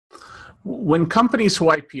When companies who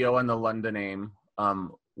IPO on the London AIM,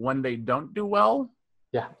 when they don't do well,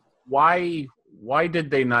 Yeah. why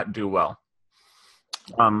did they not do well?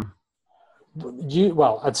 Well,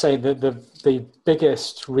 I'd say the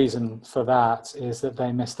biggest reason for that is that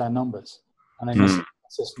they miss their numbers, and they miss it on a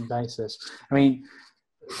consistent basis. I mean,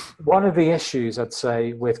 one of the issues I'd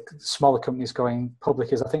say with smaller companies going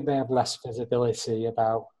public is I think they have less visibility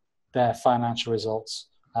about their financial results,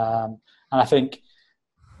 and I think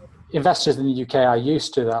investors in the UK are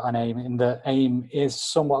used to that on AIM, in that AIM is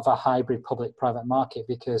somewhat of a hybrid public-private market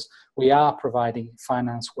because we are providing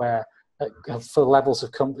finance where for levels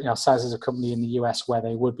of company, sizes of company in the US where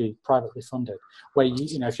they would be privately funded. Where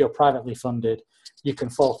if you're privately funded, you can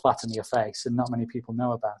fall flat on your face, and not many people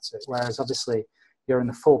know about it. Whereas obviously you're in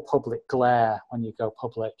the full public glare when you go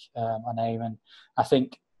public on AIM, and I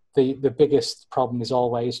think the biggest problem is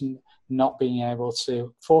always not being able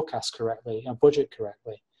to forecast correctly and budget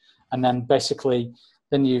correctly, and then basically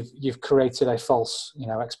then you've created a false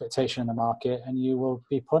expectation in the market, and you will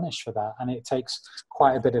be punished for that. And it takes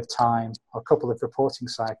quite a bit of time, or a couple of reporting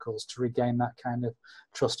cycles, to regain that kind of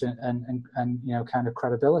trust and kind of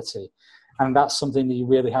credibility. And that's something that you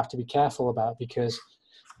really have to be careful about, because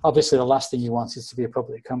obviously the last thing you want is to be a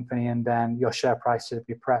public company and then your share price to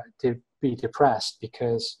be depressed,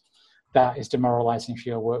 because that is demoralizing for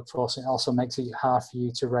your workforce. It also makes it hard for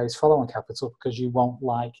you to raise follow-on capital, because you won't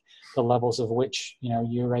like the levels of which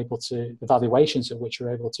you're able to, the valuations at which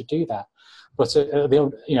you're able to do that. But at the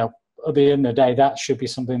end of the day, that should be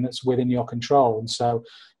something that's within your control. And so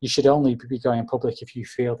you should only be going public if you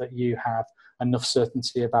feel that you have enough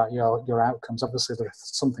certainty about your outcomes. Obviously, there are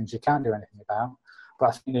some things you can't do anything about, but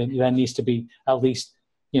I think there needs to be at least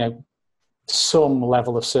some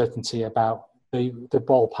level of certainty about the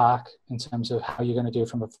ballpark in terms of how you're going to do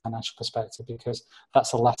from a financial perspective, because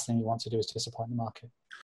that's the last thing you want to do, is disappoint the market.